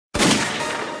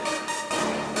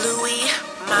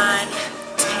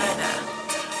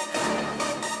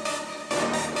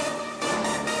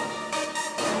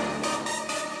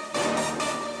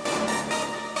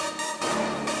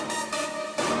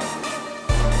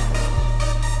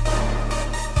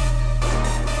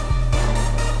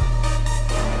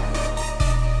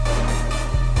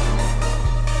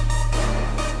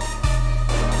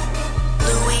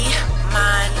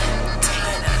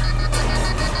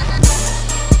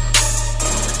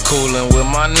Coolin with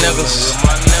my niggas.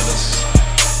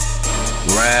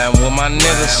 Riding with my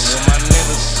niggas.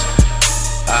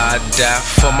 I die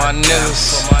for my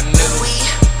niggas.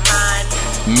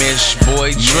 Mish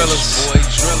boy drillers.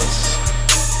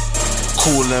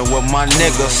 Coolin with my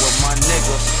niggas.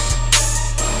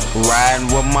 Riding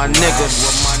with my niggas.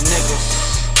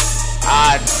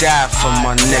 I die for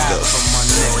my niggas.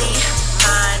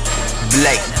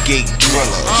 Black gate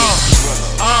driller.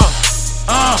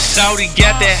 Shawty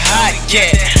got that hot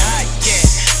cat.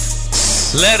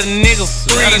 Let a nigga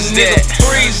freeze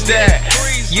that.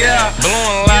 Yeah,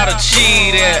 blowing a lot of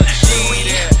cheese that.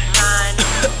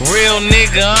 Real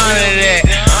nigga under that.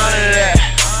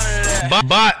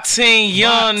 Bot team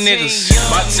young niggas.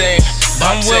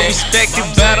 I'm well respected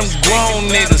by them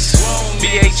grown niggas.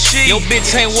 Yo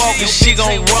bitch ain't walking, she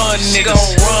gon' run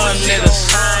niggas.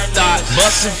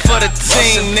 Bustin' for the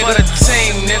team, nigga.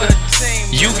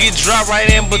 You get dropped right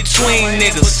in between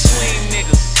niggas.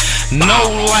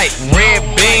 No light, red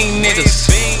beam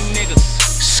niggas.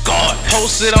 Scarred,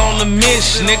 posted on the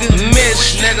mish, nigga.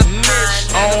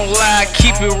 I don't lie,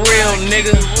 keep it real,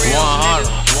 nigga.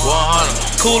 100.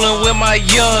 Coolin' with my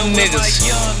young niggas.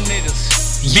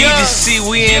 BGC,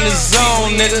 we in the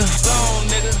zone, nigga.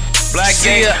 Black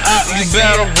gear out, you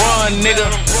better run, nigga.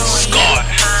 Scarred.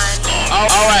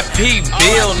 R.I.P.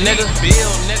 Bill, nigga.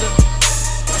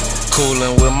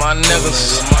 Coolin' with my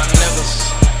niggas.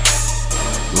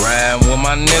 Riding with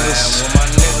my niggas.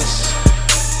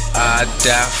 I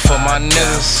die for my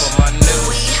niggas.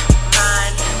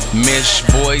 Mish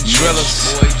boy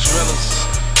drillers.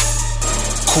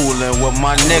 Coolin' with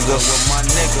my niggas.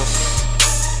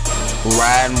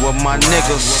 Riding with my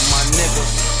niggas.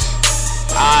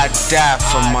 I die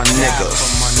for my niggas.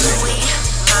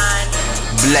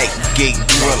 Black gate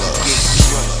driller.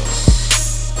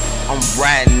 I'm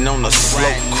riding on a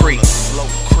slow creek.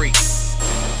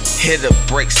 Hit a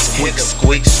brake, squeak.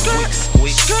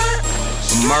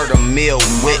 Murder mill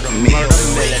with me.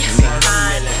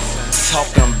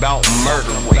 Talking about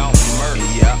murdering.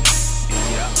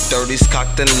 30s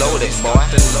cocked and loaded, boy.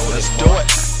 Let's do it.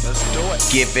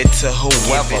 Give it to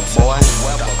whoever, boy.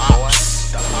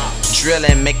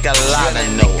 Drilling make a lot of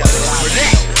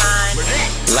noise.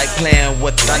 Like playing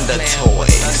with thunder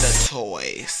toys.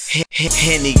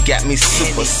 Henny got me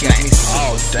super snapped.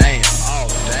 Oh damn.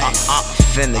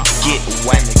 Finna get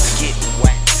whacked.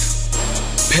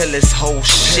 Peel this whole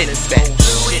shit back.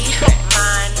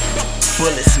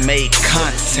 Bullets made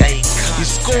contact. You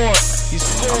scored.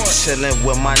 I'm chillin'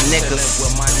 with my niggas.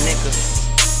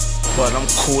 But I'm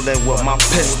coolin' with my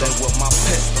pistol.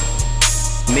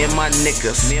 Me and my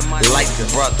niggas, like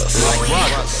brothers.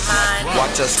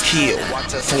 Watch us kill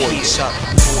for each other.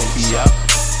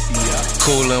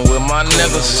 Coolin' with my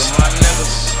niggas.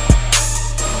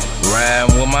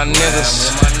 Riding with my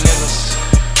niggas.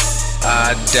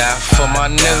 I die for my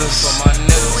niggas.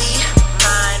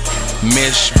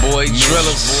 Mish boy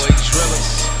drillers.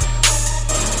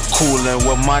 Coolin'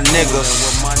 with my niggas.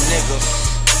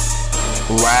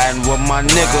 Riding with my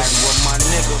niggas.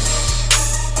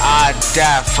 I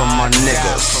die for my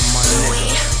niggas.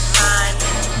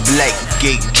 Black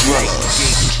gate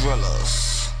drillers.